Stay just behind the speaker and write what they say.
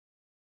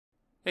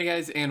Hey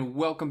guys, and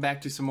welcome back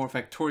to some more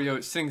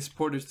Factorio sending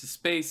supporters to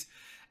space.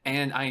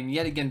 And I am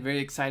yet again very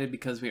excited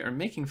because we are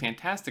making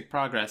fantastic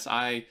progress.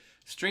 I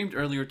streamed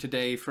earlier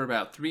today for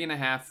about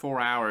 3.5,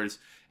 4 hours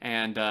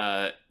and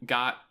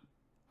got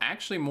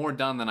actually more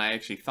done than I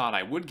actually thought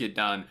I would get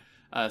done.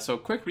 So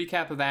quick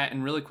recap of that,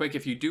 and really quick,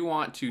 if you do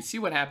want to see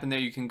what happened there,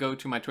 you can go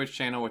to my Twitch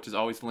channel, which is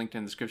always linked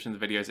in the description of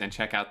the videos, and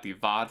check out the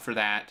VOD for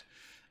that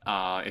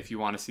if you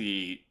want to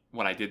see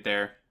what I did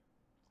there.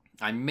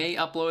 I may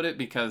upload it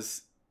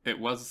because it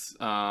was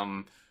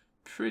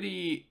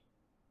pretty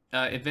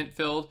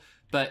event-filled.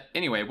 But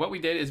anyway, what we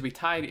did is we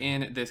tied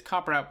in this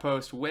copper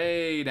outpost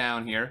way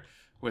down here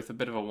with a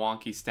bit of a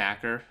wonky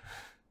stacker.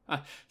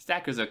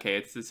 Stacker's okay,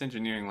 it's this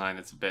engineering line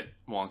that's a bit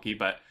wonky,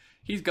 but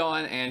he's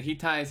going and he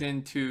ties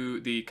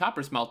into the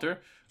copper smelter,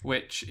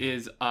 which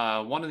is,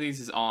 one of these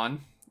is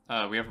on.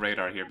 We have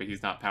radar here, but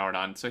he's not powered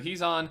on. So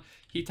he's on,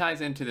 he ties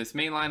into this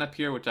main line up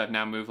here, which I've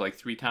now moved like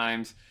 3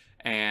 times,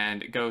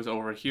 and it goes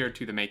over here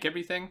to the make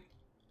everything.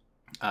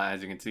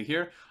 As you can see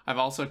here, I've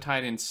also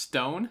tied in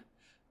stone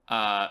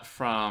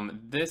from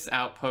this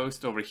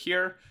outpost over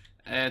here.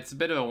 It's a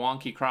bit of a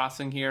wonky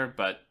crossing here,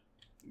 but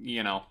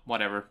you know,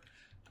 whatever.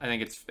 I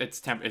think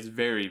it's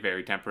very,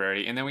 very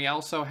temporary. And then we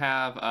also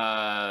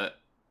have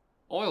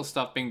oil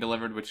stuff being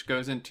delivered, which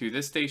goes into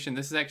this station.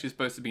 This is actually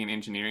supposed to be an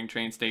engineering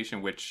train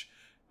station, which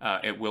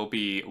it will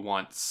be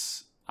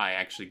once I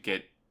actually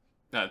get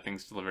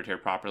things delivered here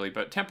properly,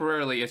 but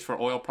temporarily it's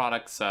for oil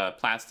products,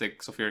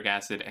 plastic, sulfuric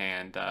acid,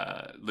 and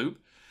lube.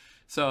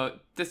 So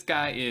this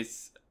guy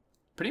is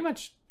pretty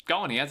much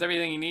going. He has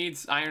everything he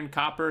needs: iron,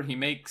 copper. He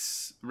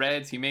makes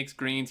reds, he makes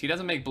greens. He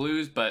doesn't make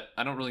blues, but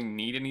I don't really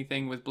need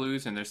anything with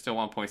blues, and there's still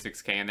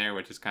 1.6k in there,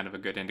 which is kind of a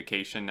good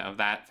indication of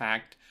that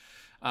fact.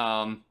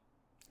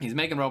 He's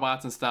making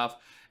robots and stuff.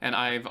 And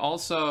I've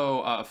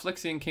also,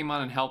 Flixion came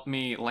on and helped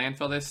me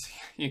landfill this.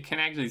 You can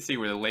actually see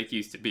where the lake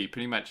used to be.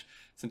 Pretty much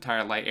this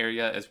entire light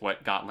area is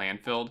what got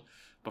landfilled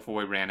before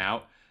we ran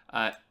out.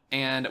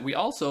 And we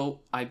also,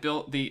 I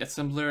built the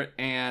assembler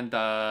and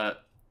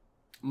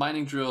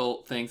mining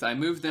drill things. I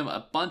moved them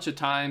a bunch of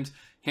times,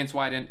 hence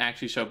why I didn't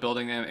actually show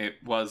building them. It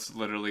was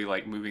literally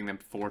like moving them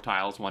 4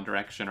 tiles one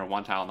direction or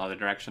 1 tile another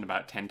direction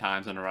about 10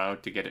 times in a row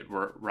to get it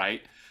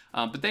right.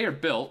 But they are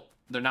built.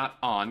 They're not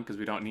on because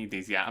we don't need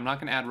these yet. I'm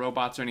not going to add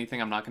robots or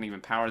anything. I'm not going to even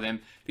power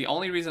them. The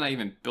only reason I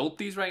even built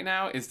these right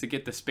now is to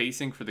get the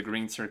spacing for the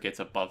green circuits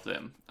above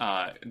them.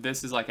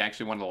 This is like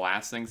actually one of the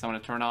last things I'm going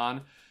to turn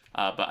on,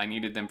 but I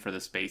needed them for the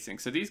spacing.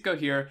 So these go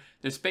here.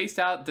 They're spaced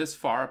out this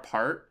far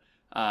apart.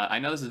 I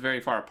know this is very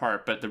far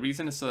apart, but the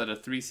reason is so that a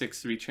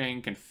 363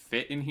 chain can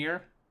fit in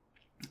here.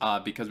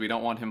 Because we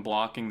don't want him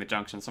blocking the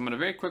junction. So I'm going to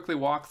very quickly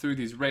walk through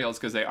these rails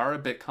because they are a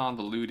bit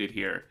convoluted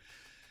here.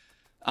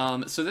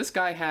 So this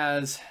guy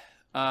has...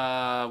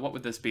 what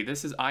would this be?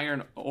 This is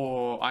iron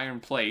or iron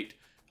plate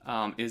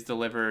is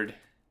delivered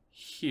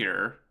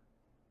here.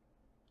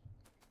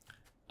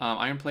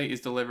 Iron plate is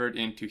delivered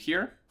into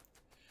here.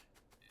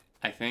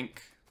 I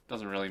think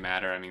doesn't really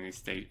matter. I mean,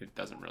 it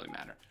doesn't really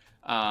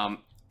matter.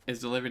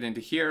 Is delivered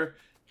into here,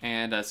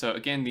 and so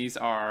again, these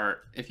are,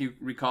 if you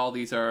recall,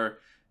 these are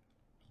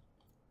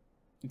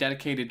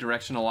dedicated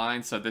directional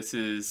lines. So this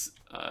is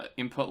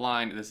input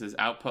line. This is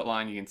output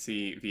line. You can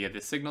see via the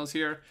signals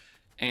here.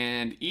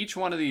 And each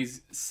one of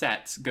these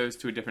sets goes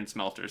to a different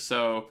smelter.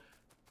 So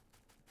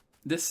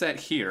this set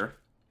here,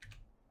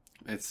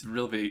 it's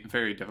really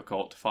very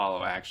difficult to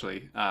follow,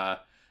 actually.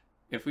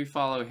 If we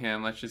follow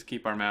him, let's just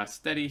keep our mouse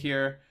steady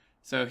here.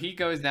 So he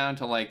goes down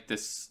to like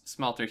this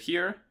smelter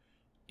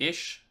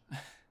here-ish,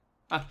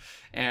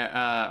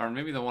 or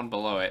maybe the one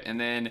below it. And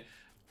then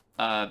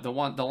the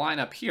line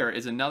up here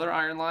is another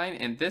iron line,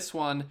 and this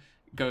one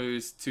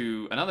goes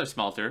to another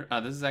smelter.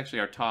 This is actually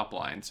our top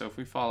line. So if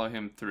we follow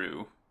him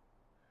through,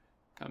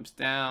 comes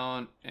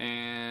down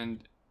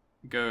and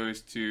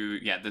goes to,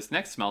 yeah, this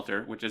next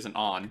smelter, which isn't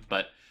on,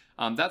 but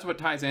that's what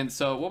ties in.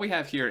 So what we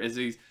have here is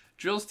these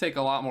drills take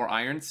a lot more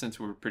iron since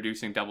we're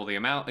producing double the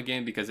amount,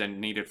 again, because they're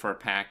needed for a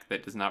pack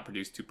that does not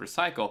produce 2 per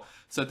cycle.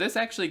 So this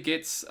actually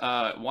gets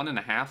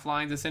 1.5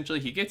 lines, essentially.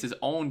 He gets his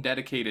own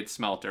dedicated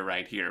smelter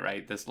right here,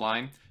 right? This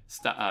line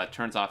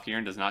turns off here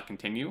and does not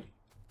continue.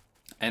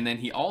 And then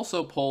he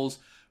also pulls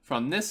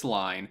from this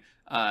line.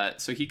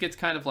 So he gets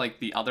kind of like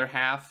the other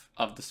half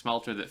of the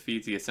smelter that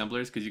feeds the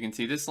assemblers, because you can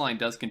see this line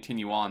does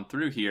continue on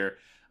through here.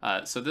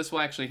 So this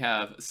will actually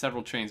have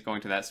several trains going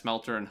to that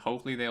smelter, and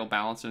hopefully they'll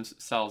balance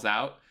themselves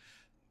out.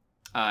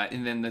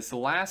 And then this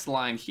last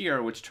line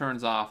here, which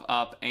turns off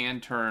up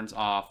and turns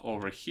off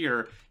over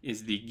here,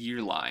 is the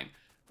gear line,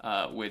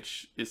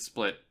 which is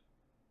split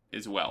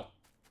as well.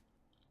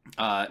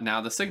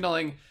 Now the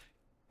signaling,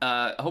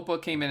 Hopewell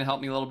came in and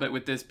helped me a little bit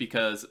with this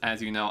because,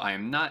 as you know, I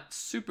am not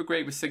super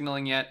great with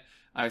signaling yet.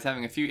 I was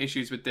having a few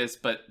issues with this,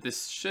 but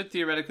this should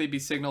theoretically be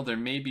signaled. There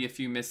may be a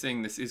few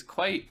missing. This is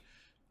quite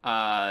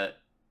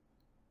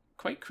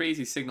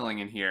crazy signaling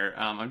in here.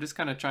 I'm just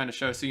kind of trying to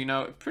show, so you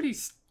know, pretty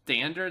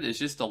standard. It's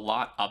just a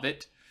lot of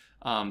it.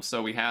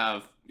 So we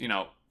have, you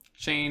know,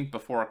 chain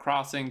before a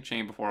crossing,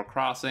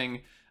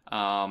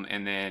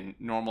 and then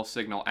normal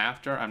signal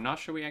after. I'm not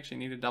sure we actually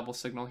need a double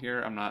signal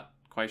here. I'm not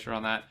quite sure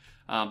on that.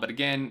 But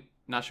again,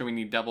 not sure we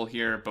need double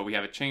here, but we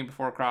have a chain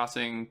before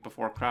crossing,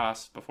 before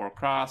cross,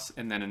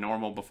 and then a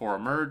normal before a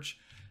merge.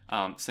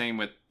 Same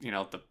with, you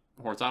know, the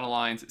horizontal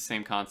lines,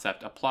 same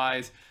concept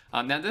applies.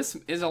 Now this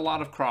is a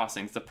lot of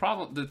crossings.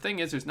 The thing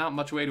is, there's not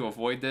much way to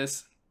avoid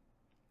this.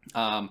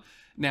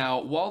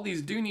 Now, while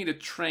these do need a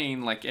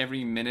train like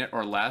every minute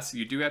or less,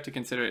 you do have to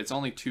consider it's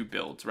only 2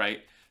 builds,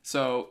 right?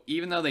 So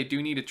even though they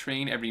do need a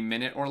train every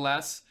minute or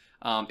less,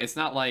 it's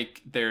not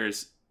like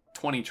there's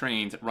 20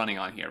 trains running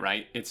on here,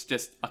 right? It's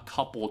just a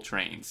couple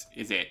trains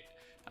is it.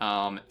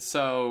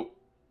 So,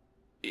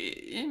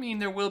 I mean,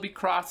 there will be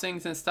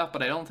crossings and stuff,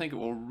 but I don't think it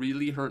will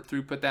really hurt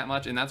throughput that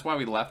much. And that's why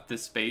we left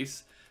this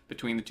space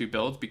between the 2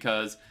 builds,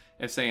 because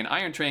if, say, an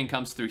iron train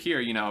comes through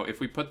here, you know, if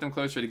we put them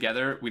closer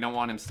together, we don't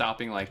want him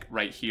stopping like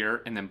right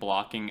here and then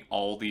blocking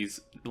all these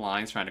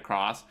lines trying to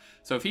cross.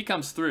 So if he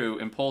comes through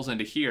and pulls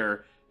into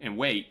here and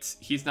waits,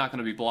 he's not going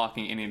to be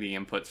blocking any of the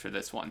inputs for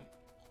this one.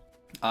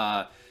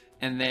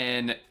 And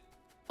then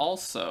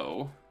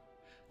also,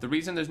 the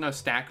reason there's no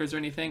stackers or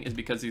anything is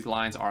because these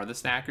lines are the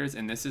stackers,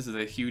 and this is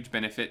a huge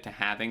benefit to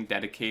having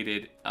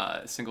dedicated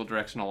single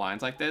directional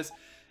lines like this.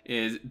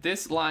 Is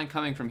this line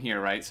coming from here,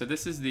 right? So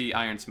this is the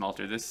iron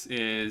smelter. This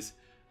is,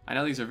 I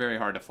know these are very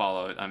hard to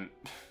follow.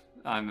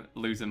 I'm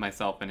losing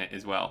myself in it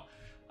as well.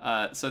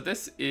 So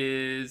this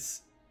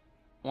is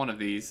one of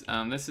these.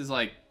 This is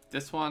like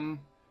this one.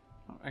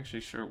 I'm not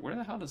actually sure. Where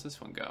the hell does this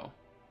one go?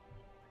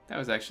 That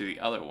was actually the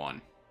other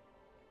one.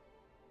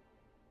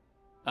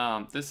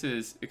 This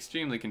is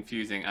extremely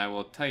confusing, I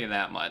will tell you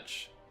that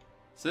much.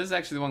 So this is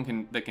actually the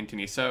one that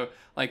continues. So,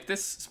 like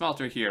this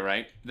smelter here,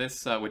 right?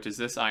 This, which is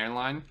this iron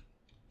line.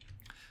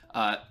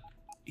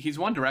 He's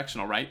one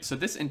directional, right? So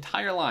this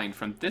entire line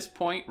from this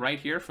point right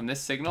here, from this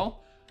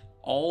signal,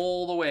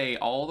 all the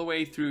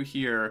way through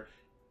here,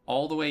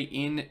 all the way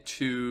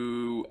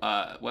into,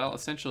 well,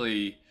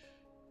 essentially,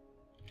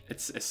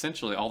 it's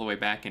essentially all the way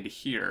back into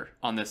here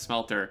on this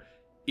smelter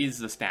is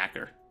the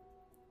stacker.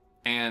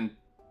 And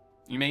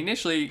you may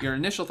your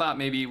initial thought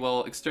may be,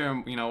 well,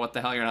 you know, what the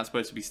hell, you're not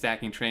supposed to be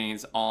stacking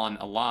trains on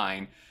a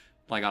line,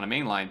 like on a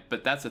main line.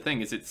 But that's the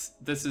thing, is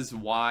this is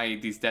why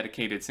these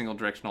dedicated single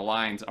directional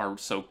lines are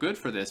so good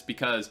for this,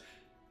 because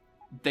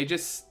they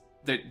just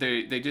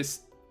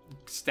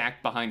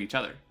stack behind each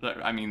other.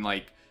 I mean,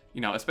 like,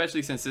 you know,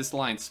 especially since this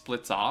line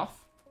splits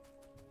off,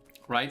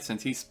 right?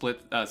 Since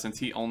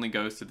he only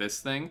goes to this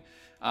thing,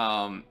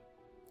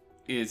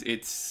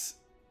 it's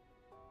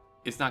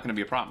not going to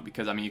be a problem,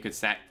 because I mean, you could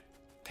stack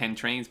 10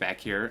 trains back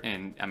here,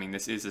 and I mean,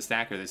 this is a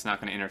stacker that's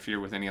not going to interfere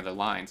with any other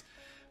lines.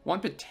 One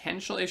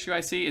potential issue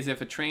I see is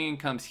if a train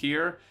comes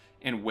here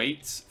and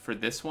waits for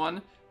this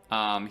one,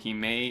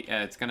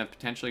 it's going to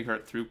potentially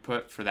hurt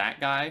throughput for that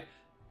guy.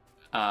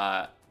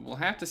 We'll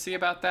have to see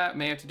about that.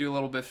 May have to do a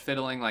little bit of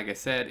fiddling. Like I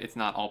said, it's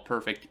not all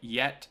perfect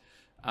yet.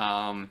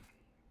 But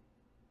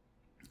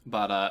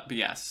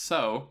yes,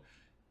 so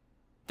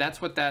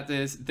that's what that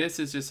is. This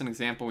is just an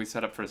example we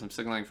set up for some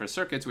signaling for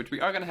circuits, which we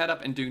are going to head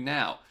up and do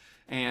now.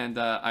 And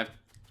I've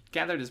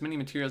gathered as many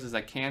materials as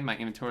I can. My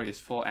inventory is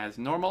full as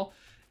normal.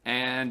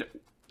 And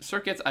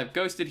circuits I've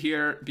ghosted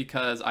here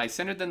because I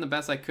centered them the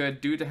best I could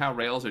due to how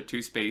rails are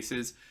 2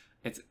 spaces.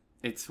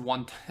 It's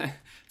one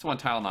it's one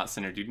tile not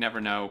centered. You'd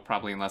never know,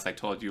 probably, unless I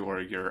told you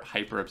or you're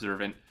hyper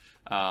observant.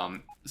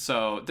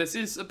 So this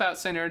is about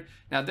centered.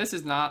 Now this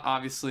is not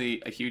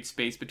obviously a huge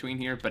space between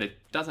here, but it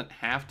doesn't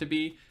have to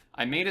be.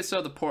 I made it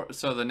so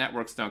the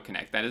networks don't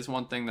connect. That is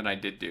one thing that I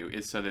did do,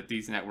 is so that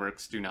these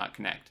networks do not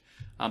connect.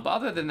 But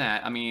other than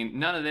that, I mean,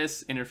 none of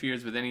this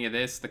interferes with any of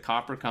this. The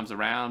copper comes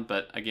around,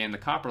 but again, the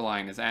copper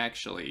line is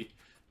actually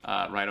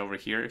right over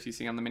here, if you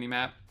see on the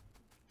mini-map.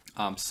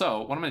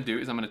 So what I'm going to do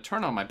is I'm going to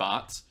turn on my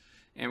bots,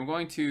 and we're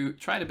going to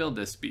try to build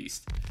this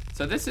beast.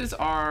 So this is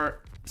our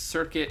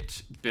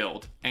circuit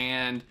build,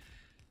 and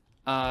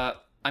I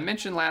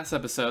mentioned last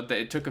episode that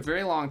it took a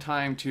very long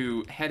time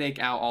to headache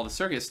out all the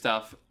circuit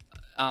stuff.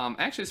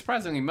 Actually,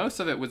 surprisingly, most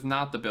of it was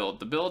not the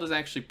build. The build is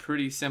actually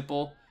pretty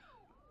simple.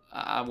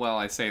 Well,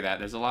 I say that.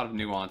 There's a lot of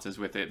nuances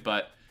with it,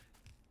 but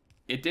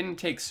it didn't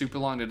take super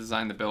long to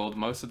design the build.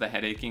 Most of the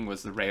headaking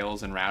was the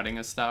rails and routing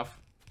of stuff,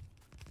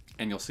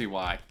 and you'll see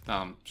why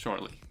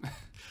shortly.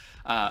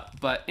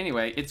 But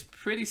anyway, it's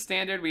pretty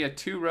standard. We have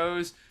 2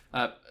 rows.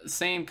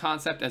 Same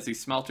concept as these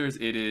smelters.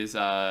 It is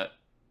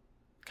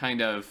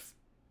kind of...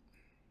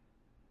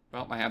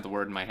 Well, I had the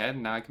word in my head,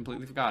 and now I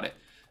completely forgot it.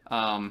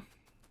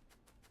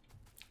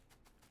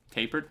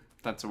 Tapered?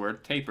 That's the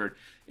word. Tapered.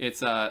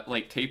 It's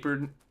like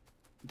tapered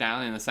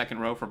down in the second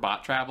row for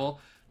bot travel.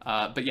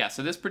 But yeah,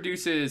 so this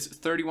produces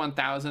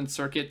 31,000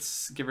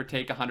 circuits, give or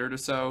take 100 or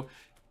so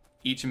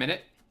each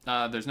minute.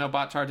 There's no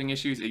bot charging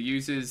issues. It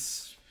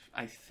uses,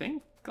 I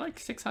think, like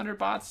 600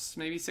 bots,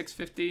 maybe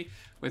 650,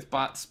 with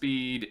bot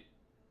speed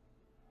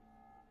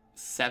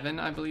 7,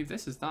 I believe.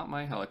 This is not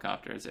my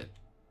helicopter, is it?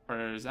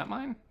 Or is that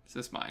mine? Is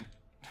this mine?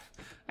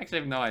 I actually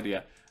have no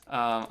idea.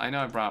 I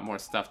know I brought more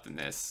stuff than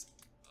this.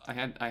 I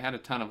had a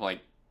ton of, like,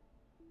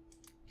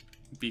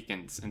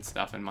 beacons and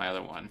stuff in my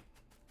other one.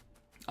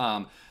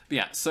 But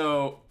yeah,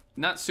 so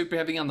not super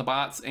heavy on the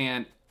bots,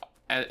 and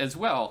as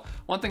well,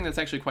 one thing that's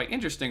actually quite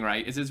interesting,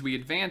 right, is as we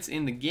advance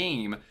in the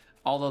game,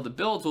 although the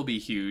builds will be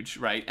huge,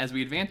 right, as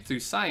we advance through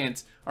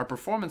science, our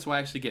performance will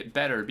actually get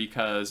better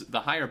because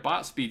the higher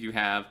bot speed you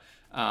have,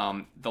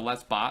 the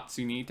less bots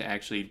you need to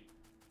actually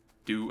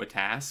do a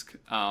task.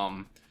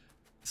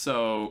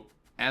 So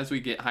as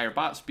we get higher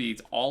bot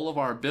speeds, all of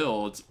our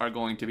builds are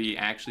going to be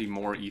actually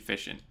more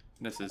efficient.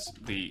 This is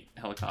the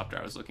helicopter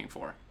I was looking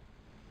for.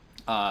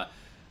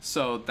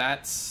 So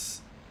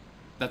that's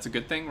a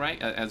good thing,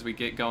 right, as we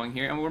get going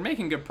here. And we're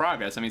making good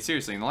progress. I mean,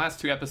 seriously, in the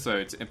last 2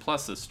 episodes, and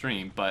plus the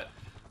stream, but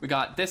we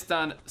got this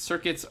done.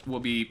 Circuits will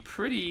be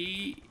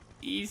pretty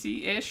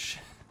easy-ish.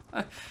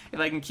 If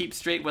I can keep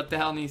straight what the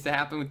hell needs to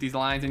happen with these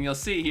lines, and you'll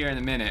see here in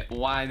a minute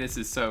why this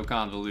is so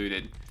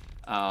convoluted.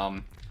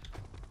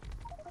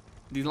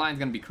 These lines are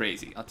going to be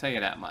crazy, I'll tell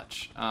you that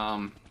much.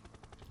 I'm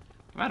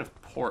out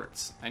of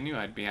ports. I knew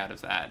I'd be out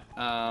of that.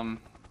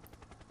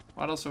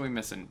 What else are we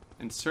missing?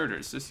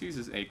 Inserters. This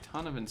uses a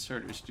ton of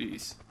inserters,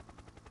 jeez.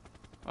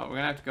 Well, we're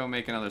going to have to go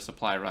make another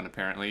supply run,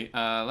 apparently.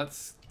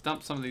 Let's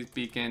dump some of these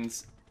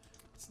beacons.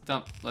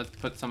 Let's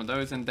put some of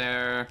those in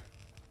there.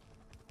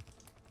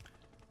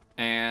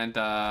 And,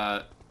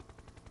 are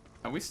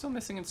we still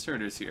missing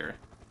inserters here?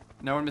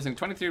 No, we're missing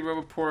 23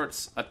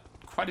 roboports,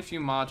 quite a few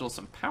modules,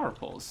 some power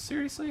poles.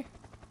 Seriously?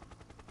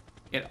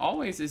 It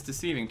always is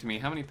deceiving to me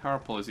how many power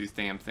poles these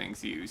damn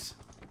things use.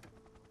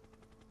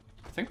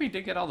 I think we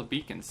did get all the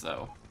beacons,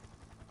 though.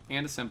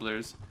 And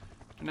assemblers.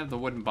 Don't have the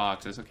wooden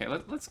boxes. Okay,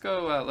 let's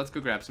go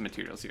grab some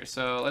materials here.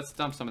 So let's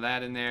dump some of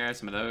that in there,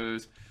 some of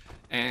those.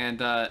 And,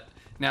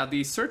 now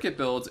these circuit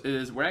builds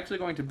we're actually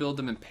going to build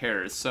them in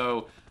pairs.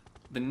 So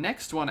the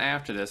next one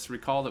after this,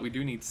 recall that we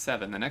do need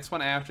 7. The next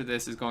one after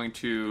this is going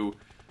to,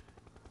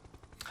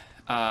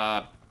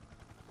 well,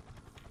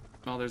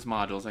 there's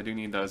modules. I do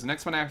need those. The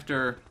next one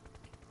after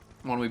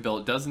one we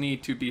built does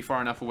need to be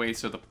far enough away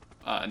so the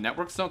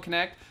networks don't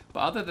connect. But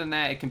other than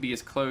that, it can be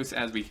as close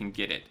as we can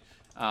get it.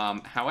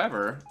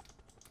 However,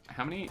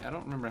 how many? I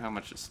don't remember how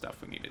much of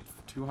stuff we needed.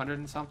 200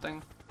 and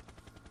something?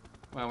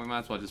 Well, we might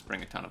as well just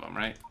bring a ton of them,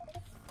 right?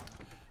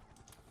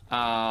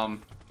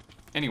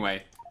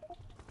 Anyway.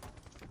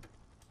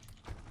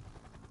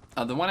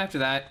 The one after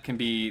that can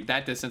be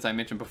that distance I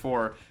mentioned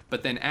before,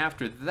 but then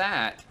after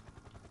that,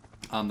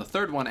 the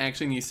third one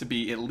actually needs to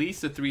be at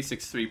least a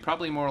 363,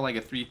 probably more like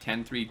a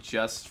 310.3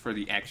 just for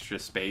the extra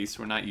space.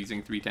 We're not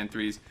using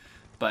 310.3s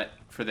but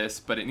for this,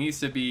 but it needs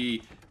to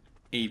be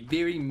a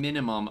very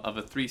minimum of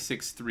a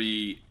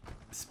 363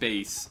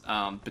 space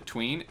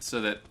between, so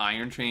that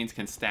iron trains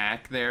can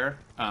stack there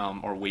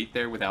or wait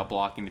there without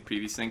blocking the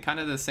previous thing. Kind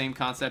of the same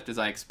concept as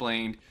I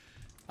explained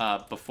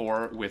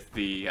before with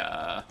the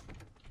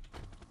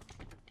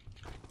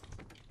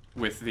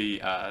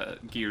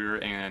gear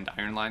and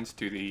iron lines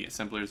to the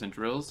assemblers and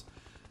drills.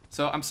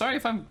 So I'm sorry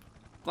if I'm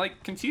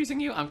like confusing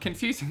you. I'm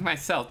confusing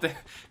myself.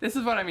 This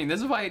is what I mean.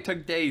 This is why it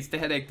took days to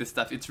headache this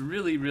stuff. It's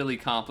really, really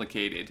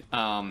complicated.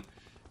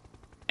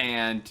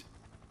 And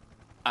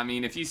I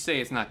mean, if you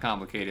say it's not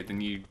complicated, then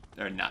you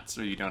are nuts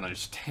or you don't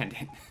understand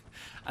it.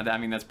 I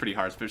mean, that's pretty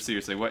harsh. But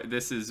seriously,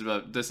 this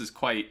is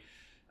quite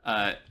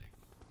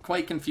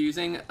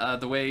confusing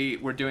the way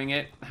we're doing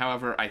it.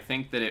 However, I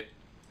think that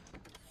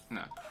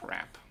no,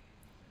 crap.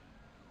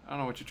 I don't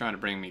know what you're trying to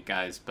bring me,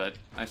 guys, but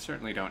I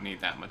certainly don't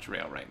need that much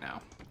rail right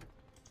now.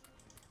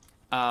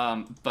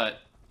 But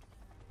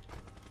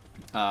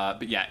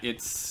yeah,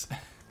 it's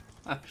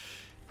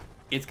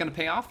it's gonna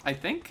pay off, I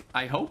think.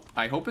 I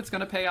hope it's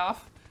gonna pay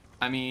off.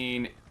 I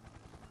mean,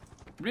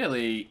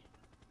 really.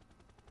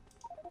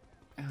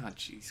 Oh,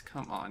 jeez,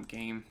 come on,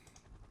 game.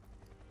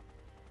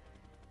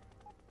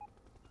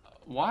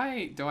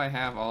 Why do I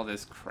have all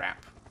this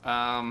crap?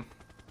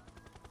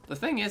 The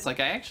thing is, like,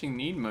 I actually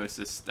need most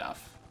of this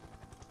stuff.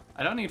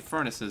 I don't need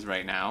furnaces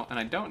right now, and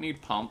I don't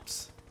need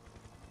pumps.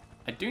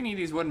 I do need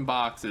these wooden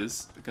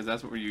boxes, because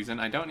that's what we're using.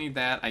 I don't need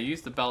that. I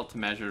use the belt to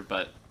measure,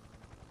 but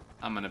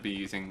I'm going to be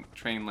using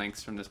train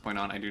links from this point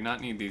on. I do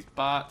not need these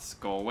bots.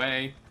 Go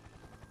away.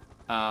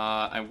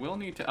 I will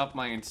need to up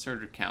my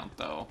inserter count,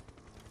 though.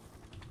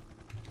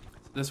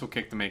 This will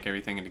kick to make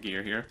everything into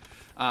gear here.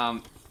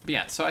 But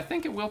yeah, so I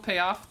think it will pay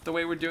off the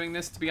way we're doing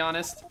this, to be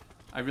honest.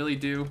 I really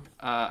do.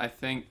 I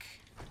think...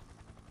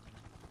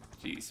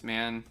 Jeez,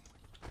 man.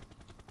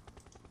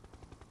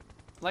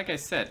 Like I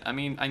said, I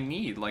mean, I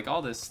need, like,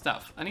 all this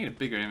stuff. I need a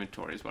bigger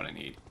inventory is what I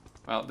need.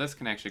 Well, this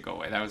can actually go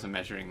away. That was a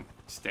measuring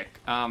stick.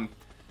 Was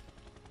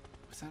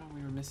that all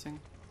we were missing?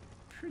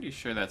 Pretty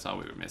sure that's all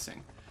we were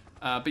missing.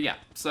 But yeah,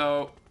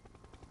 so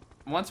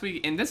once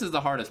we... And this is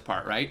the hardest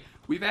part, right?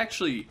 We've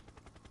actually...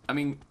 I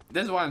mean,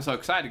 this is why I'm so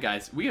excited,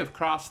 guys. We have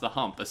crossed the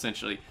hump,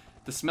 essentially.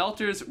 The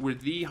smelters were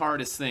the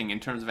hardest thing in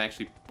terms of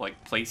actually,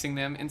 like, placing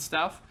them and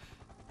stuff.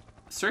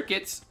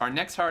 Circuits are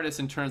next hardest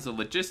in terms of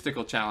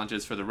logistical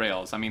challenges for the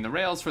rails. I mean, the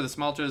rails for the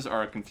smelters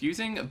are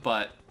confusing,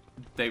 but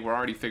they were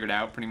already figured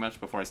out pretty much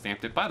before I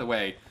stamped it. By the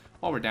way,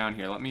 while we're down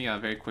here, let me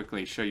very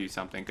quickly show you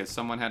something, because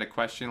someone had a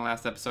question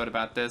last episode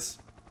about this.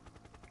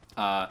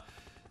 Uh,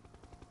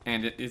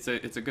 and it's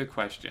a good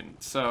question.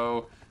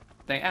 So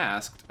they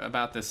asked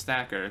about this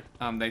stacker.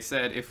 They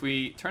said if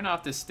we turn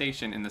off this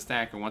station in the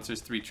stacker once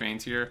there's 3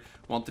 trains here,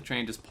 won't the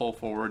train just pull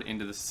forward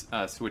into the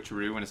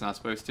switcheroo when it's not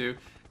supposed to?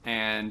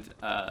 And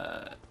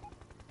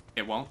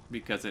it won't,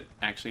 because it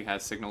actually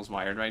has signals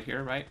wired right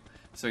here, right?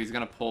 So he's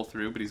going to pull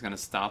through, but he's going to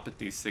stop at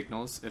these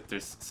signals if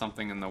there's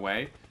something in the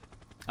way.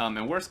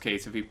 In worst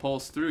case, if he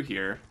pulls through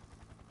here,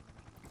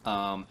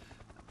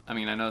 I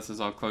mean, I know this is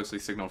all closely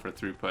signaled for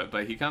throughput,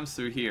 but he comes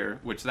through here,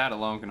 which that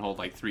alone can hold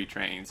like 3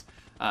 trains.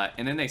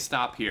 And then they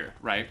stop here,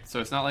 right?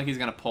 So it's not like he's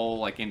going to pull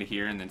like into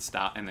here and then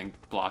stop and then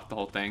block the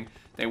whole thing.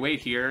 They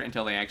wait here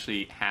until they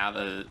actually have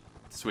a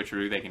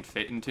switcheroo they can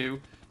fit into,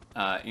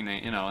 you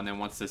know, and then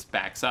once this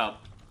backs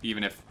up,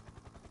 even if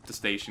the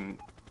station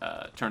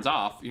turns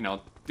off, you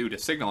know, due to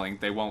signaling,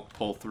 they won't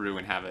pull through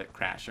and have it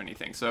crash or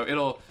anything. So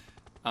it'll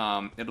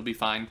be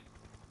fine.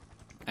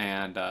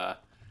 And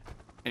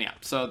yeah,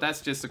 so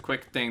that's just a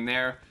quick thing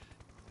there.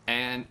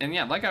 And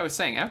yeah, like I was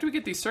saying, after we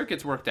get these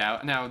circuits worked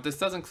out, now this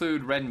does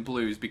include red and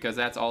blues because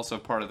that's also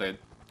part of the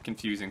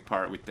confusing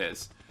part with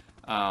this.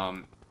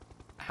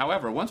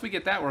 However, once we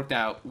get that worked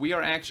out, we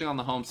are actually on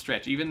the home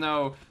stretch. Even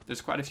though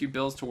there's quite a few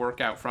builds to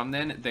work out from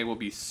then, they will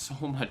be so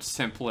much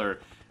simpler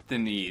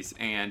than these,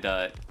 and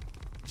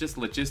just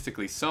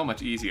logistically so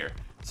much easier.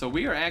 So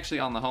we are actually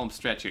on the home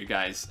stretch here,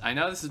 guys. I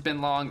know this has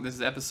been long. This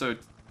is episode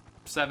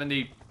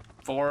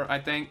 74, I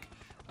think.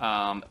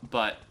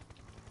 But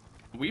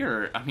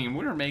we're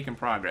making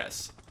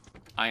progress.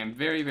 I am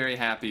very, very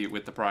happy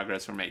with the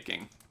progress we're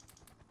making.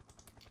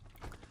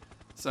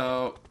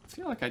 So, I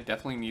feel like I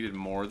definitely needed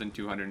more than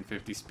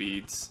 250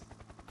 speeds.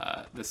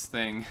 This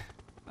thing...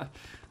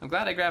 I'm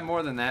glad I grabbed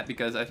more than that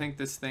because I think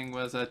this thing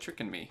was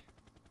tricking me.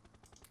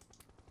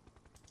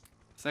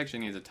 This actually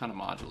needs a ton of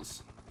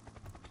modules.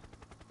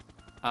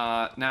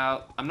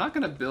 Now, I'm not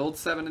going to build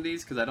 7 of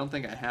these because I don't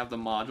think I have the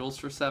modules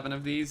for 7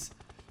 of these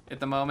at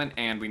the moment,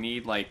 and we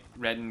need like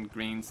red and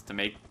greens to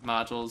make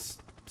modules,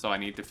 so I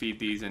need to feed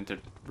these into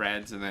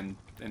reds and then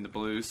into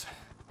blues.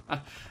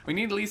 We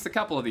need at least a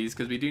couple of these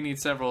because we do need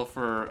several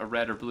for a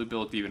red or blue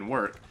build to even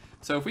work.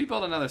 So if we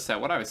build another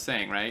set, what I was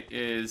saying, right,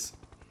 is...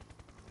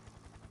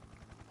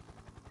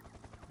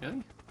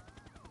 Really?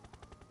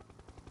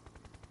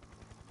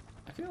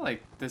 I feel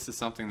like this is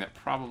something that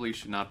probably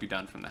should not be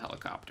done from the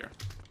helicopter,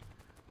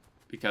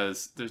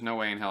 because there's no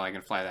way in hell I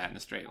can fly that in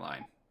a straight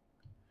line.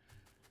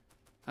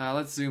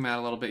 Let's zoom out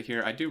a little bit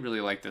here. I do really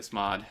like this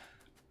mod,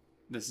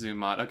 this zoom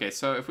mod. Okay,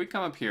 so if we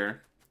come up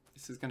here,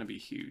 this is going to be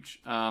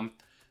huge.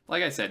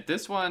 Like I said,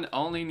 this one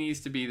only needs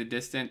to be the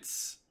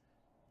distance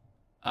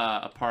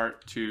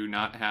apart to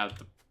not have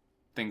the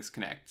things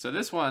connect. So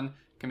this one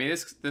can be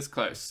this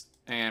close,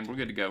 and we're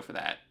good to go for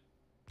that.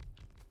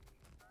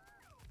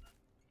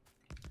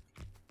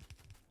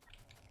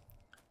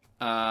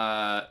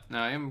 Now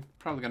I am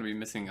probably going to be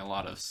missing a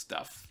lot of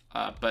stuff,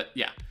 but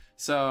yeah.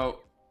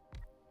 So,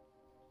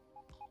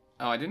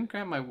 oh, I didn't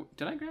grab my,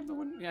 did I grab the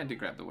wooden? Yeah, I did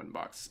grab the wooden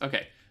box.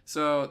 Okay,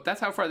 so that's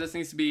how far this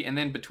needs to be, and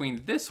then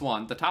between this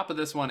one, the top of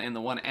this one, and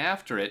the one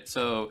after it,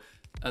 so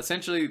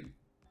essentially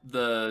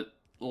the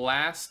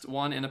last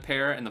one in a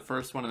pair and the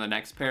first one in the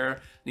next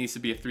pair needs to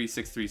be a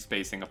 3-6-3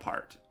 spacing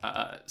apart.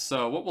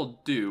 So what we'll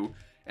do,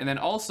 and then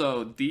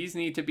also these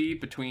need to be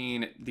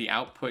between the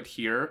output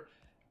here.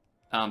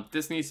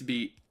 This needs to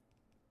be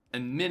a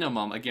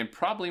minimum, again,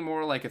 probably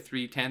more like a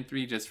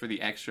 3-10-3 just for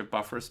the extra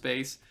buffer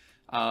space.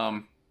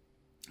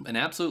 An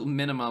absolute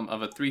minimum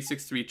of a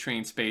 3-6-3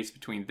 train space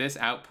between this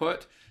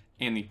output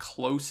and the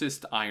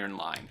closest iron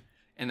line.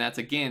 And that's,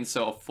 again,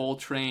 so a full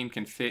train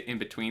can fit in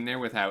between there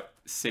without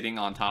sitting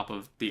on top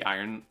of the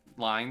iron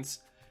lines.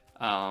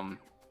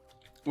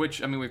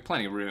 Which, I mean, we have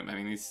plenty of room. I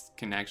mean, these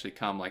can actually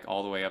come like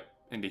all the way up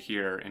into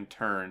here and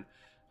turn.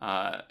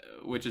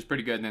 Which is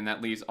pretty good, and then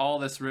that leaves all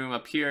this room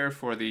up here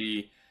for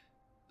the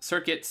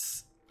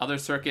circuits. Other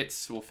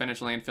circuits will finish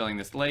landfilling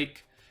this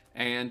lake,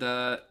 and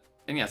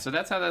yeah, so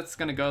that's how that's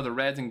going to go. The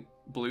reds and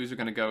blues are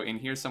going to go in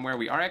here somewhere.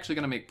 We are actually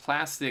going to make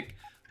plastic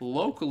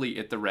locally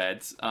at the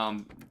reds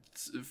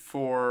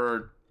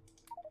for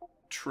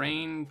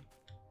train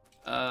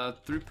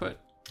throughput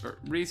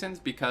reasons,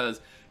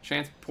 because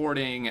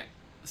transporting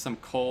some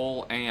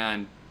coal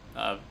and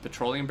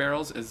petroleum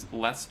barrels is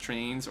less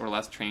trains or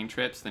less train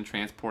trips than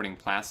transporting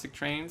plastic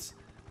trains,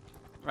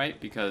 right?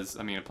 Because,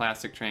 I mean, a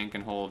plastic train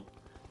can hold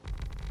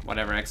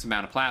whatever X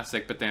amount of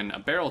plastic, but then a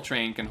barrel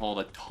train can hold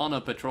a ton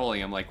of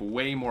petroleum, like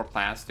way more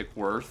plastic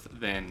worth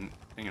than,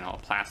 you know, a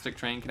plastic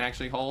train can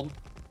actually hold.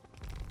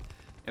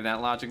 If that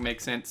logic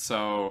makes sense.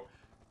 So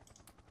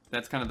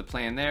that's kind of the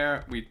plan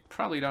there. We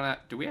probably don't have,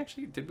 did we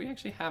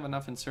actually have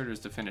enough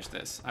inserters to finish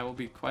this? I will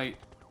be quite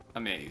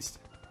amazed.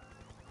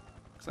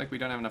 Looks like we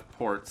don't have enough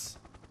ports.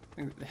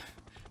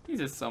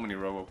 These are so many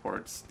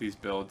roboports, these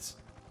builds.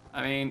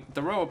 I mean,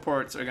 the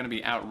roboports are going to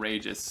be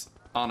outrageous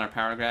on our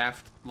power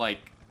graph.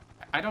 Like,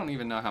 I don't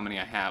even know how many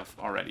I have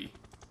already.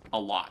 A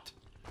lot.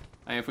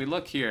 I mean, if we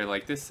look here,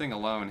 like, this thing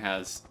alone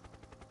has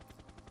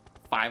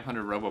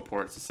 500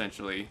 roboports,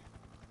 essentially.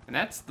 And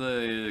that's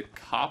the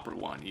copper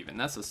one even.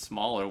 That's a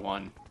smaller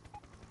one.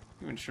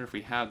 Not even sure if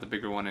we have the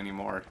bigger one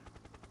anymore.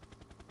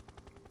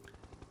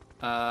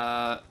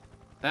 That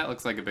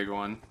looks like a bigger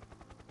one.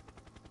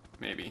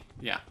 Maybe.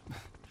 Yeah.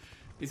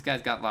 These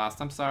guys got lost.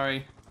 I'm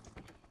sorry.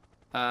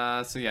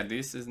 So yeah,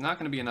 this is not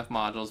going to be enough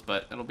modules,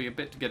 but it'll be a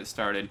bit to get it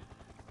started.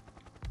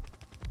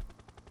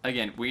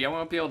 Again, we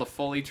won't be able to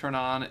fully turn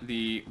on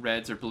the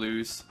reds or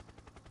blues,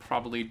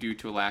 probably due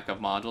to a lack of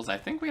modules. I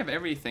think we have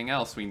everything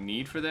else we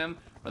need for them,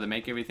 or the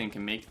Make Everything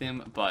can make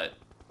them, but...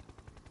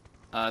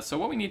 so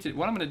what I'm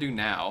going to do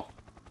now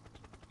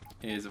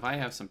is, if I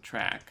have some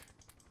track,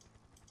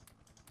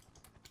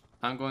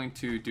 I'm going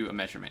to do a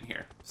measurement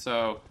here.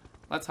 So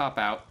let's hop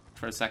out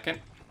for a second.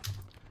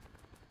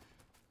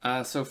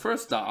 So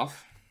first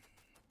off,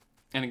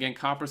 and again,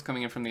 copper's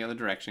coming in from the other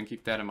direction.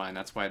 Keep that in mind.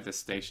 That's why this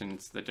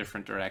station's the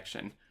different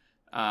direction.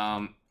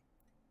 So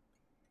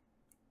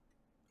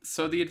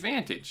the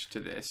advantage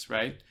to this,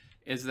 right,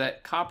 is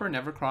that copper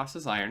never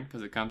crosses iron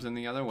because it comes in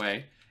the other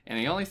way. And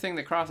the only thing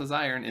that crosses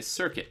iron is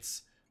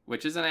circuits,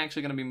 which isn't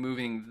actually going to be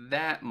moving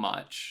that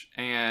much.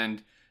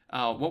 And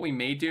what we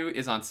may do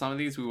is on some of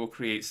these, we will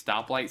create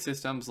stoplight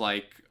systems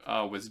like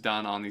was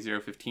done on the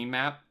 0.15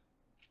 map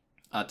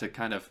to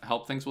kind of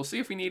help things. We'll see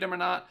if we need them or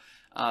not.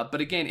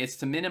 But again, it's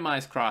to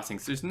minimize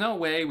crossings. There's no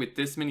way with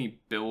this many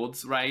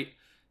builds, right?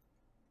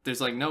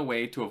 There's like no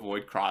way to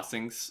avoid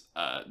crossings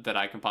that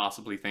I can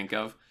possibly think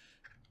of.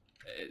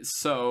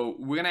 So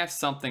we're going to have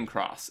something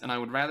cross. And I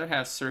would rather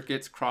have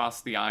circuits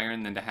cross the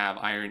iron than to have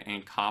iron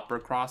and copper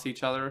cross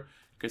each other,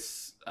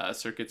 because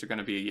circuits are going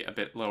to be a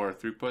bit lower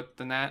throughput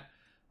than that.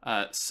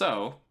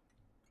 So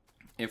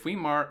if we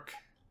mark,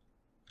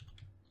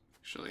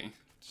 actually,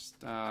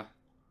 just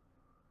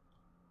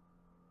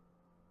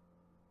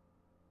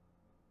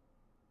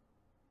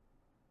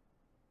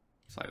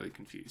slightly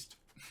confused.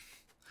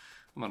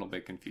 I'm a little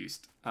bit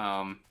confused.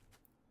 Actually,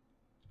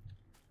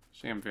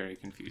 I'm very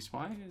confused.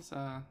 Why is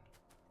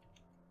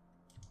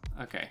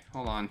okay,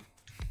 hold on.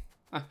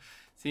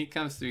 See, he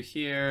comes through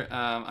here.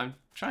 I'm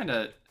trying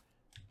to.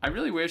 I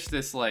really wish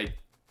this like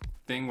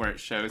thing where it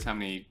shows how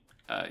many,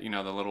 you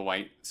know, the little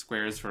white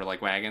squares for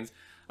like wagons.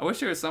 I wish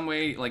there was some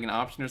way, like an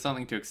option or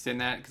something, to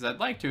extend that, because I'd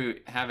like to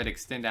have it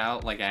extend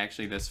out like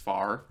actually this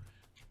far.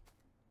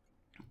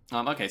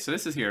 Okay, so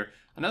this is here.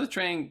 Another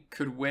train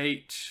could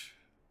wait,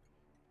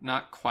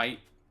 not quite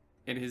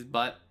in his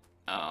butt,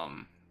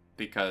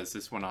 because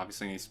this one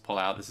obviously needs to pull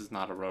out. This is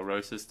not a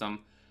row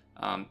system.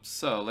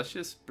 So let's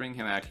just bring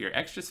him out here.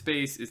 Extra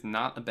space is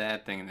not a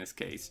bad thing in this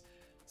case.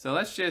 So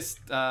let's just,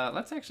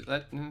 let's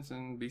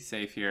be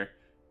safe here.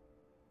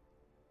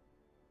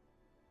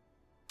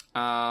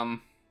 I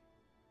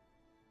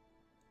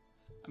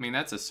mean,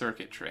 that's a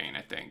circuit train,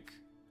 I think.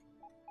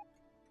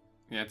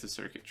 Yeah, it's a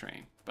circuit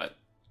train, but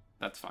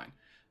that's fine.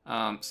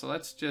 So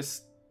let's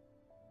just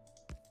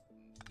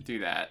do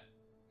that,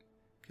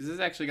 because this is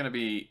actually going to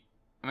be,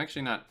 I'm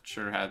actually not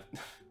sure how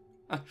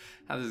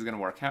how this is going to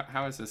work.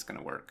 How is this going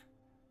to work?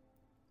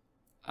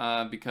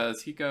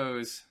 Because he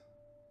goes,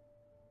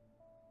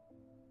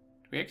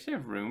 do we actually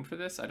have room for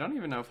this? I don't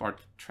even know if our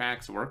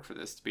tracks work for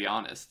this, to be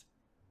honest.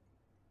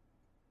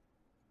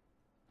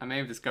 I may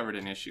have discovered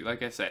an issue.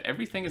 Like I said,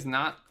 everything is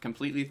not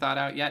completely thought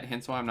out yet,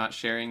 hence why I'm not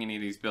sharing any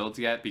of these builds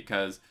yet,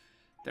 because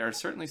there are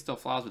certainly still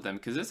flaws with them,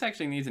 because this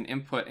actually needs an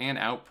input and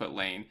output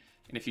lane.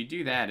 And if you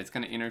do that, it's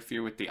going to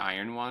interfere with the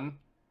iron one,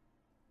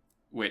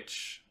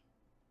 which,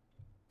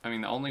 I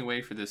mean, the only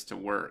way for this to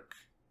work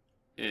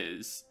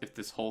is if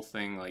this whole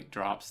thing, like,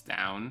 drops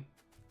down.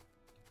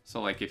 So,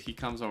 like, if he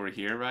comes over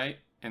here, right?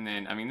 And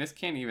then, I mean, this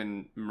can't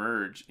even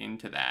merge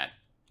into that.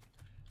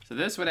 So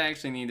this would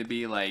actually need to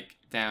be, like,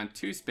 down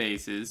 2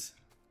 spaces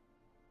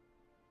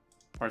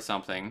or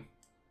something.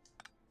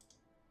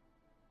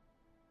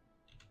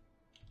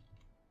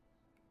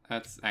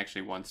 That's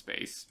actually 1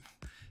 space.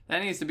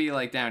 That needs to be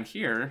like down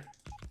here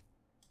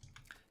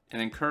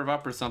and then curve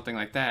up or something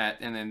like that.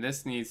 And then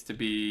this needs to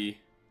be,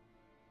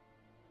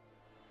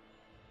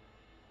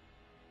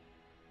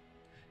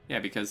 yeah,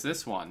 because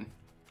this one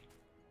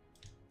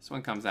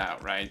comes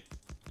out, right?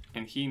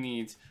 And he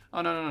needs,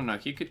 oh, no.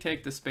 He could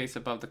take the space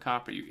above the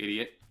copper, you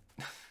idiot.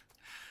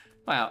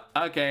 Wow,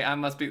 okay,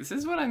 this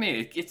is what I mean.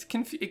 It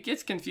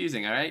gets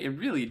confusing, all right? It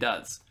really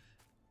does.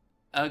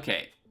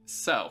 Okay,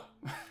 so.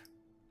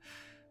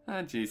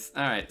 Oh, jeez.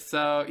 Alright,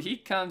 so he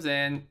comes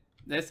in,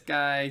 this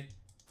guy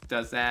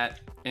does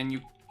that,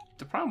 and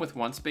the problem with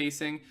 1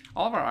 spacing,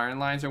 all of our iron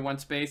lines are 1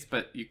 space,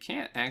 but you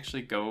can't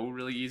actually go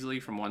really easily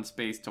from 1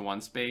 space to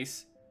 1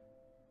 space.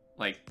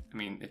 Like, I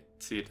mean,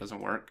 see, it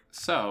doesn't work.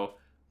 So,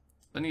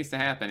 what needs to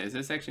happen is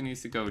this actually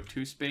needs to go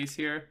 2 space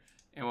here,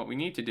 and what we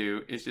need to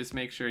do is just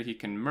make sure he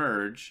can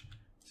merge.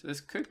 So this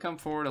could come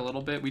forward a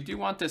little bit. We do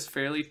want this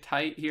fairly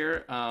tight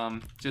here,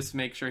 just to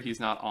make sure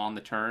he's not on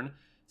the turn.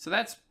 So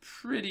that's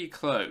pretty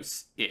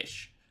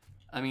close-ish.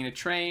 I mean, a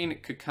train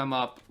could come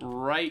up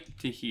right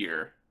to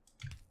here.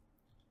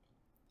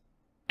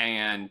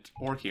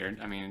 Or here,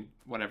 I mean,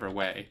 whatever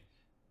way.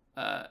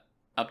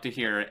 Up to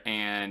here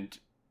and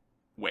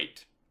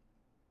wait.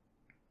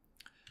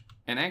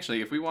 And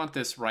actually, if we want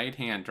this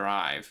right-hand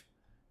drive,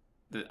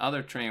 the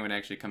other train would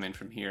actually come in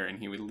from here, and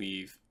he would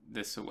leave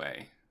this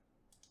away,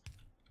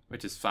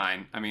 which is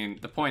fine. I mean,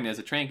 the point is,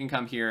 a train can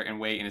come here and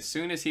wait, and as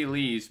soon as he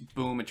leaves,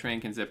 boom, a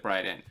train can zip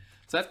right in.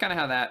 So that's kind of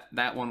how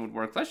that one would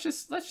work. Let's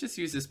just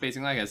use this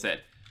spacing. Like I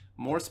said,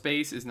 more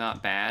space is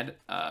not bad.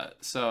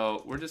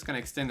 So we're just going to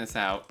extend this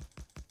out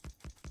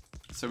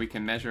so we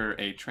can measure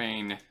a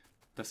train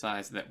the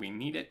size that we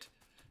need it.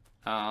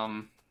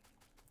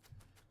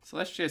 So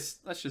let's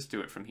just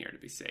do it from here to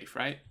be safe,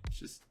 right? Let's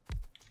just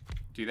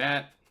do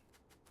that.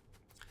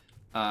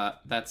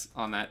 That's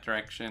on that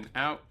direction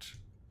out.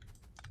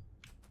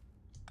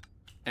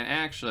 And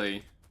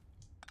actually,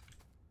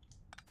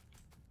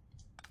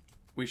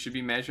 we should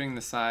be measuring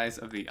the size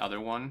of the other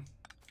one.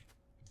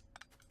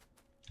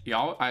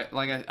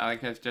 Like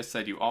I just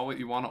said, you want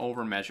to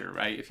over measure,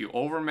 right? If you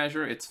over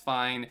measure, it's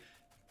fine.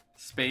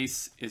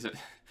 Space is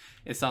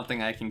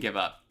something I can give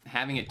up.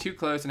 Having it too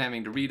close and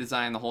having to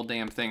redesign the whole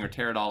damn thing or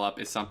tear it all up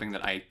is something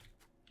that I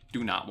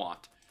do not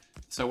want.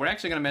 So we're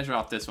actually going to measure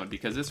off this one,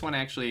 because this one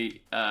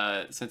actually,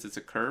 since it's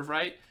a curve,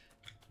 right?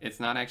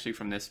 It's not actually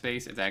from this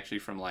space. It's actually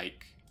from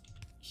like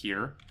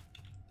here.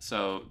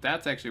 So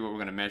that's actually what we're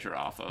going to measure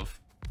off of.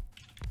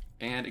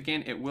 And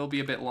again, it will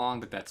be a bit long,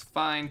 but that's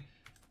fine.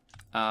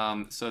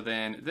 So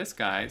then this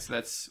guy, so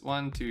that's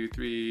 1, 2,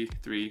 3,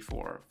 3,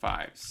 4,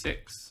 5,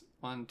 6.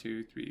 1,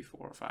 2, 3,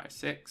 4, 5,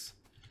 6.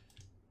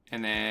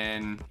 And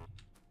then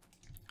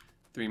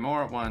 3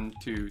 more. 1,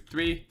 2,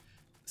 3.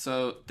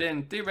 So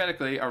then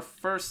theoretically, our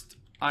first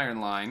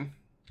iron line,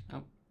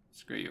 oh,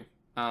 screw you.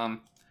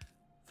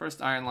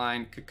 First iron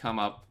line could come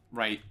up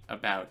right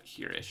about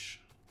here-ish.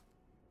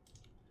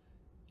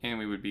 And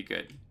we would be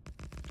good.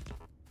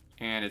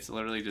 And it's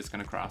literally just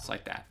going to cross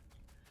like that.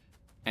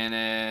 And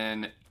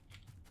then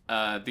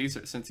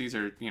since these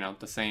are, you know,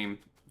 the same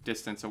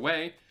distance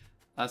away,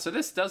 so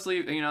this does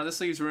leave, you know, this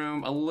leaves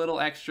room a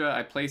little extra.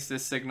 I placed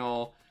this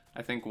signal,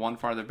 I think, one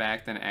farther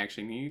back than it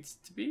actually needs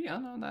to be. Oh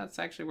no, that's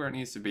actually where it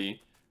needs to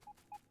be.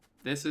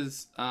 This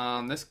is,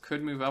 this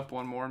could move up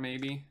one more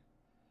maybe.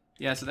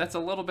 Yeah, so that's a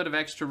little bit of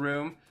extra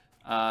room.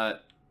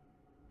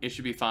 It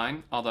should be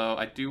fine. Although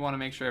I do want to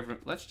make sure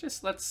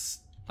let's,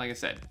 like I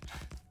said,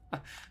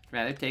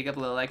 rather take up a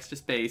little extra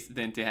space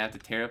than to have to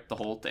tear up the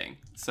whole thing.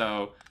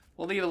 So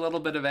we'll leave a little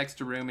bit of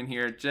extra room in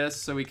here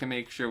just so we can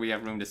make sure we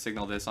have room to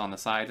signal this on the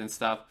sides and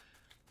stuff.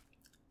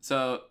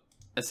 So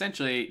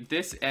essentially,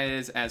 this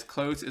is as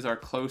close as our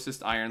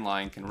closest iron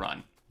line can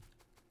run.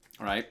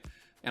 All right,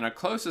 and our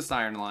closest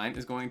iron line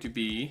is going to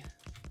be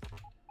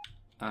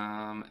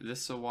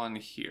this one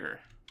here.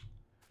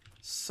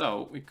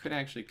 So we could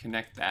actually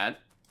connect that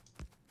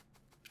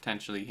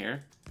potentially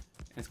here.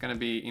 It's going to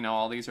be, you know,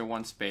 all these are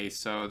one space,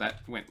 so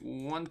that went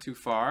one too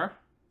far.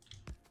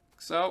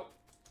 So,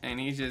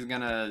 and he's just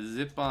going to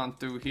zip on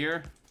through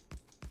here.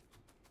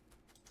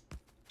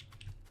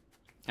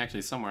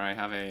 Actually, somewhere I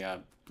have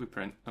a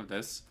blueprint of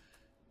this.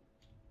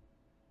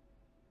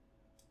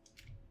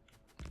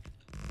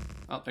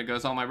 Oh, there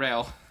goes all my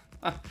rail.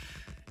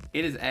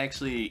 It is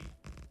actually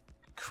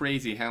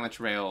crazy how much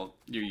rail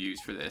you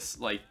use for this.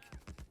 Like,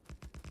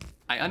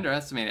 I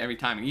underestimate it every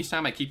time, and each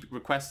time I keep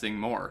requesting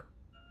more.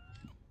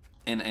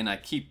 And I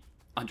keep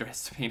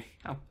underestimating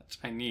how much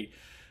I need.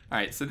 All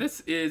right, so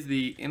this is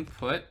the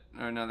input,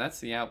 or no, that's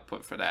the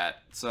output for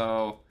that.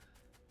 So,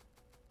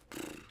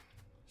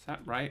 is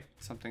that right?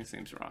 Something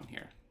seems wrong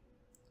here.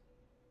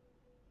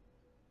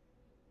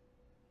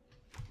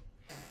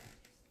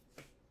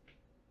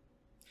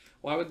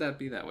 Why would that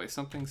be that way?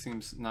 Something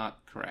seems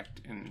not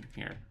correct in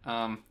here.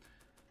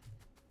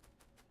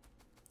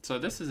 So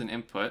this is an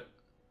input.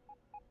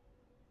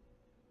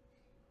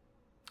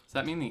 Does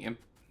that mean the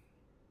input?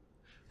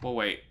 Well,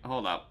 wait,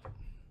 hold up.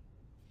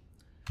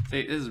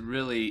 See, this is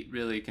really,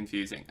 really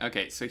confusing.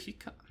 Okay, so he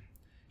comes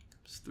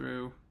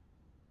through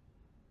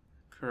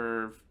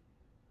curve.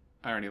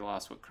 I already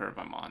lost what curve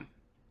I'm on.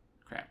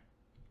 Crap.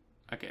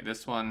 Okay,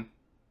 this one.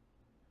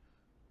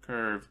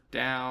 Curve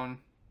down.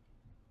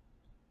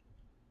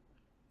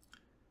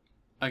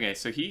 Okay,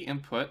 so he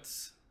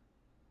inputs.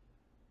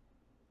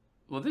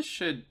 Well, this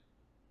should...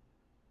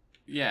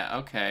 Yeah,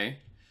 okay.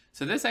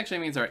 So this actually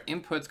means our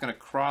input's going to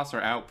cross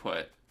our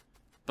output.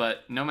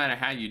 But no matter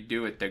how you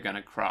do it, they're going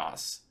to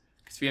cross.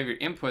 Because if you have your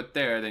input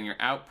there, then your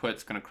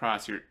output's going to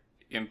cross your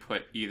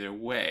input either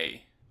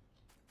way.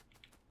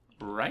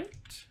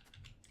 Right?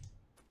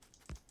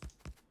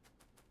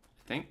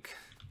 I think.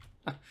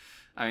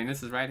 I mean,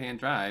 this is right-hand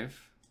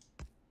drive.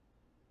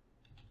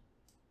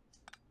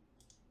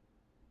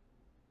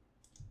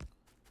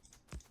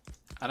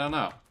 I don't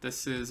know.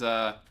 This is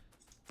a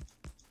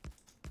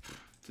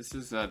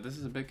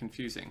bit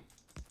confusing.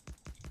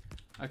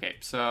 Okay,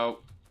 so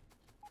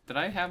did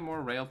I have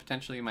more rail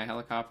potentially in my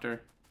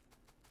helicopter?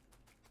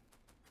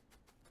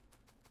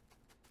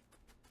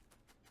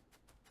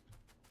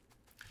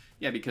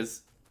 Yeah,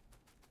 because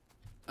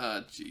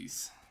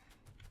jeez.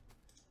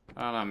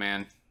 I don't know,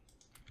 man.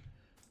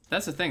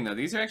 That's the thing though.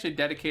 These are actually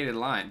dedicated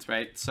lines,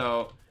 right?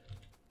 So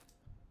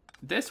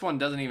this one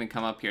doesn't even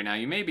come up here. Now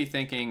you may be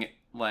thinking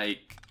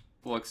like,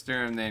 well,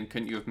 Xterminator, then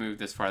couldn't you have moved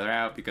this farther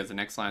out because the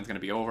next line is going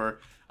to be over?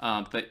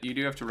 But you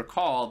do have to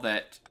recall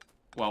that,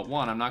 well,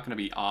 one, I'm not going to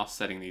be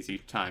offsetting these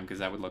each time because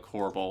that would look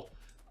horrible.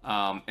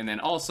 And then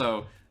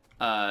also,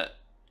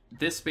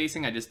 this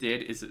spacing I just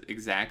did is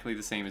exactly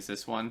the same as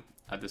this one.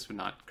 This would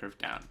not curve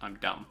down. I'm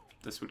dumb.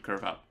 This would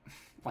curve up,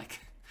 like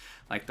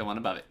the one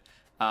above it.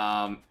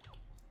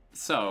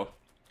 So,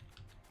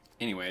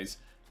 anyways,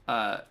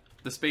 the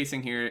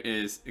spacing here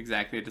is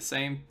exactly the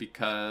same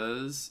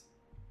because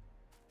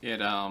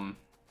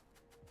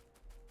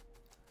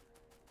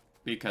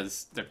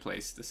because they're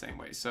placed the same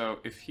way. So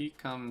if he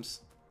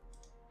comes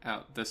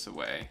out this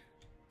way,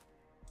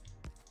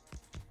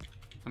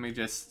 let me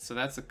just, so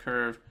that's a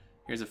curve.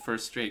 Here's a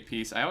first straight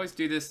piece. I always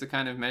do this to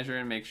kind of measure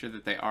and make sure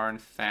that they are in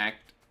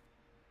fact,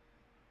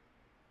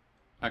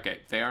 okay,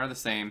 they are the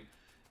same.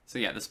 So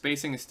yeah, the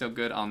spacing is still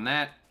good on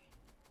that.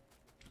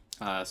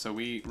 So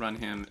we run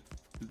him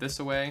this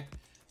way.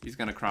 He's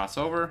gonna cross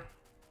over.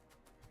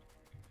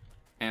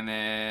 And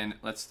then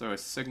let's throw a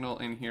signal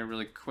in here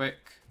really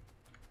quick.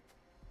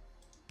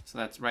 So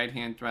that's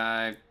right-hand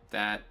drive.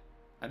 That,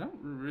 I don't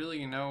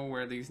really know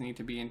where these need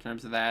to be in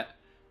terms of that.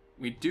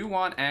 We do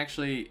want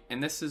actually,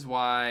 and this is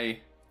why,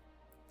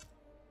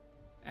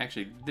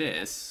 actually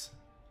this,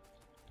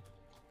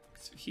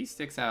 so he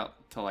sticks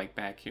out to like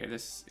back here.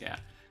 This, yeah,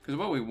 because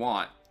what we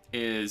want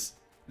is,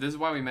 this is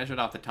why we measured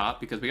off the top,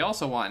 because we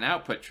also want an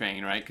output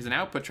train, right? Because an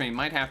output train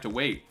might have to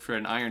wait for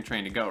an iron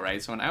train to go,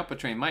 right? So an output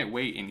train might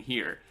wait in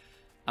here.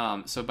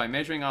 So by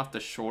measuring off the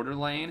shorter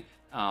lane,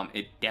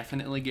 it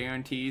definitely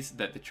guarantees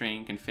that the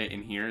train can fit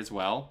in here as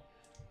well.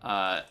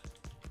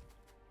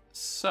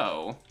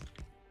 So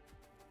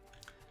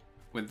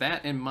with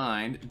that in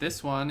mind,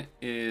 this one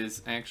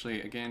is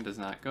actually, again, does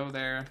not go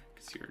there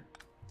because you're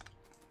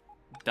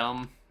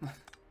dumb.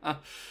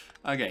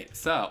 Okay,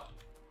 so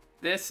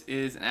this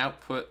is an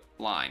output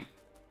line,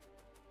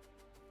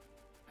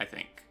 I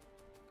think.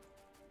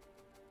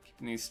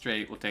 Keeping these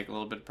straight will take a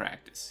little bit of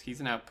practice. He's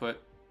an output,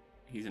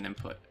 he's an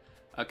input.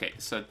 Okay,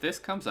 so this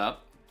comes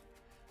up,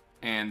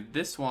 and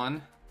this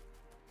one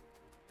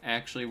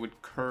actually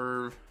would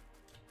curve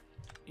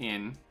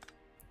in.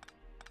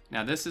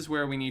 Now this is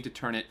where we need to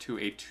turn it to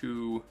a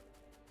 2,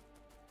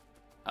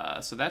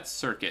 so that's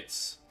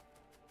circuits.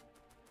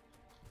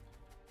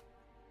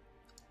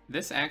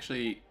 This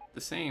actually,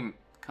 the same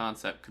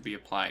concept could be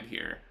applied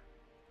here.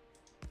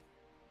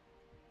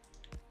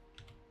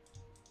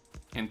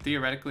 And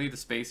theoretically, the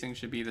spacing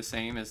should be the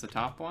same as the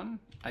top one,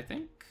 I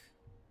think.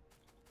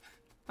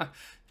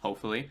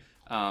 Hopefully,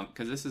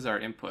 because this is our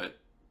input.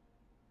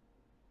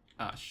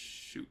 Ah,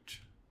 shoot.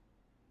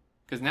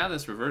 Because now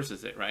this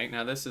reverses it, right?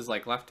 Now this is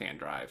like left-hand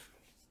drive.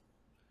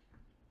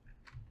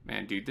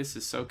 Man, dude, this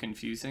is so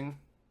confusing.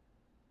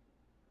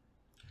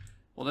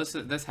 Well,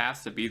 this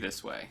has to be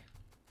this way.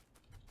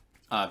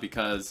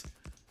 Because,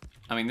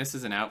 I mean, this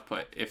is an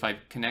output. If I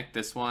connect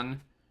this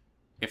one,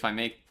 if I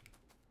make,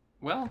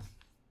 well,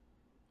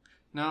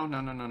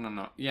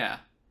 no. Yeah.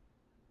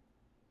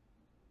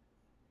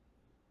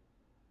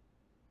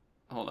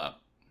 Hold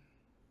up.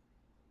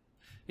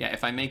 Yeah,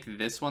 if I make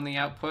this one the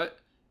output,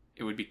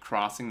 it would be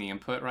crossing the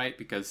input, right?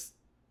 Because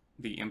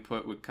the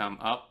input would come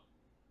up.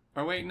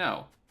 Or wait,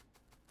 no.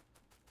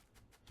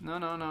 No.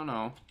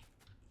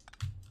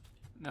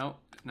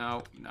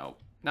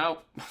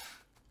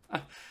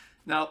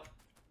 Nope.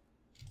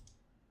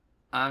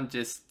 I'm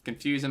just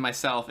confusing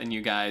myself and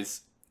you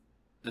guys.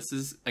 This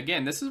is,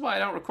 again, this is why I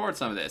don't record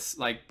some of this.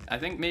 Like, I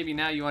think maybe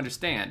now you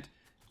understand.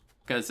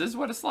 Because this is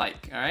what it's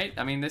like, alright?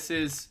 I mean, this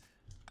is...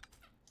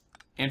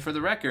 And for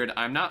the record,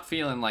 I'm not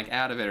feeling like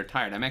out of it or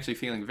tired. I'm actually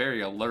feeling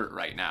very alert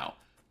right now.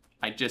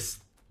 I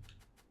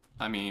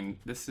mean,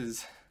 this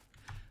is...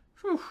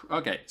 Whew.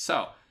 Okay,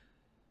 so...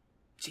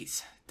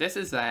 Jeez. This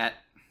is that.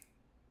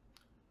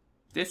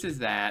 This is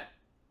that.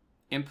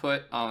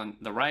 Input on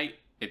the right.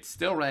 It's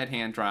still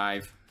right-hand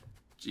drive.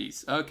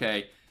 Jeez.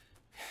 Okay.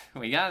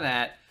 We got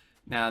that.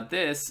 Now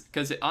this,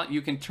 because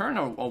you can turn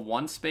a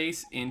 1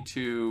 space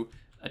into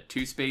a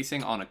 2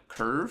 spacing on a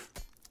curve.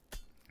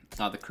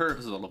 The curve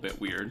is a little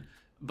bit weird,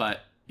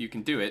 but you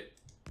can do it.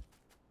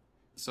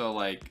 So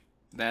like,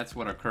 that's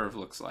what a curve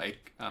looks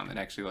like. It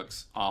actually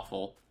looks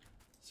awful.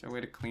 Is there a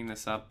way to clean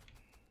this up?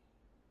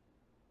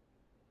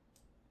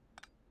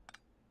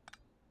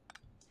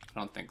 I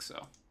don't think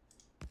so.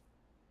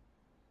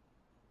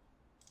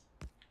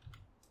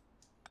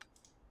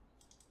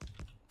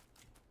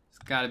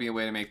 There's got to be a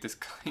way to make this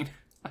cleaner.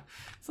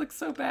 This looks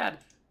so bad.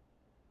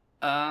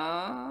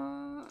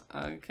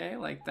 Okay,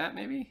 like that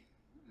maybe?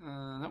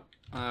 Nope.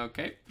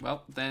 Okay,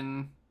 well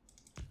then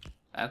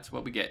that's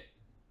what we get.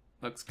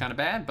 Looks kind of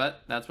bad,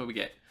 but that's what we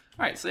get.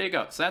 All right, so there you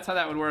go. So that's how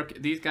that would work.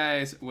 These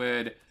guys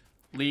would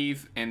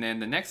leave, and then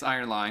the next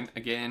iron line,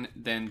 again,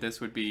 then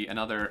this would be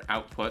another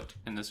output,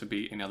 and this would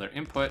be another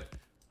input.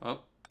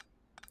 Oh,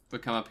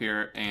 would come up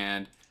here,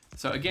 and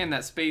so again,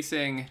 that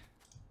spacing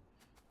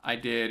I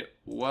did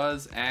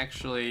was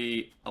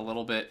actually a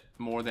little bit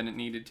more than it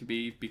needed to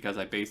be because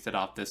I based it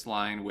off this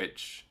line,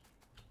 which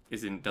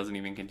doesn't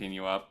even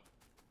continue up.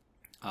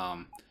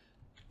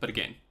 But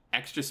again,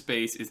 extra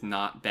space is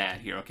not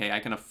bad here, okay? I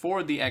can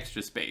afford the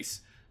extra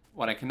space.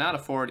 What I cannot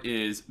afford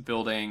is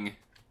rebuilding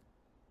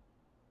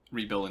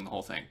the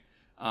whole thing.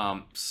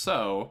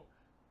 So,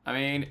 I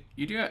mean,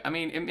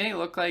 it may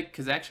look like,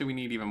 because actually we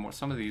need even more.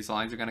 Some of these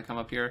lines are going to come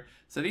up here.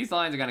 So these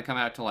lines are going to come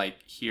out to like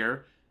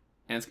here.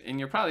 And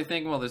you're probably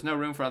thinking, well, there's no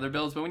room for other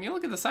builds. But when you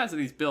look at the size of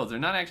these builds, they're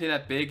not actually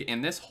that big.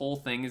 And this whole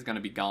thing is going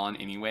to be gone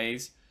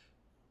anyways.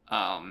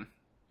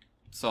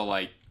 So,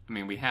 like, I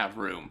mean, we have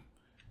room.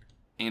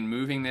 And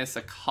moving this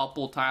a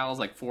couple tiles,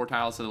 like 4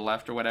 tiles to the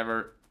left or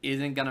whatever,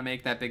 isn't going to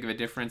make that big of a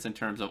difference in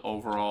terms of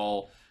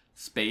overall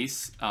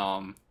space.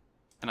 And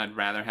I'd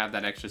rather have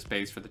that extra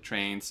space for the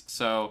trains.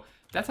 So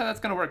that's how that's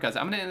going to work, guys.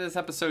 I'm going to end this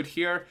episode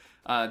here.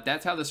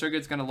 That's how the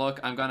circuit's going to look.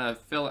 I'm going to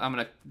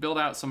build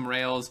out some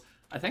rails.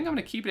 I think I'm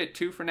going to keep it at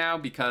 2 for now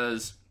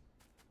because,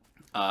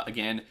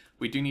 again,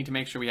 we do need to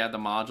make sure we have the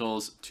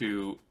modules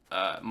to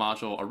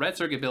module a red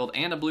circuit build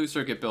and a blue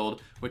circuit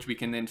build, which we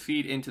can then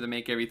feed into the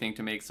make everything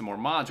to make some more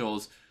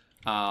modules.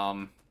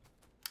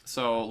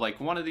 So like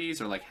one of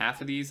these or like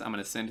half of these, I'm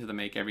going to send to the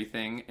make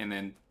everything, and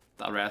then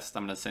the rest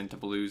I'm going to send to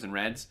blues and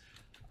reds.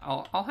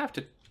 I'll have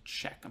to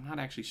check. I'm not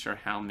actually sure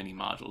how many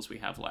modules we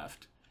have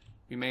left.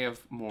 We may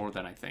have more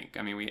than I think.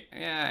 I mean,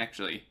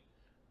 actually,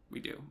 we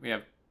do. We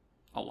have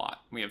a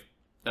lot. We have,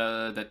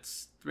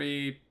 that's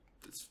 3,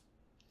 that's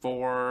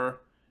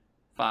 4,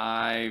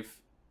 5,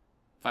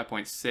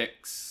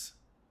 5.6.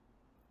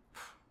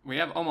 We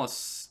have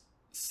almost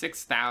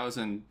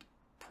 6,000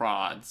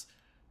 prods.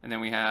 And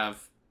then we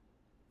have,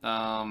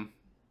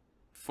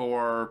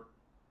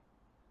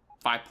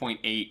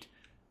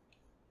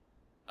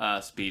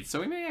 5.8 speed.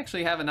 So we may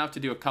actually have enough to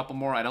do a couple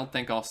more. I don't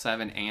think all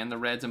 7 and the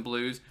reds and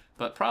blues,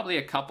 but probably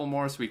a couple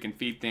more so we can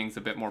feed things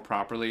a bit more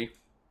properly.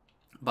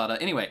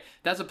 But anyway,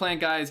 that's the plan,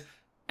 guys.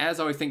 As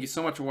always, thank you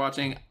so much for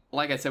watching.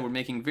 Like I said, we're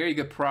making very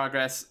good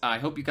progress. I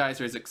hope you guys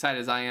are as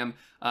excited as I am.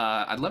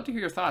 I'd love to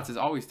hear your thoughts, as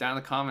always, down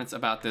in the comments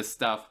about this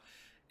stuff.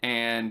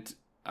 And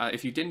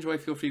if you did enjoy,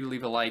 feel free to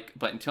leave a like.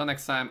 But until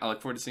next time, I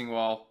look forward to seeing you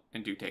all,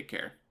 and do take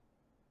care.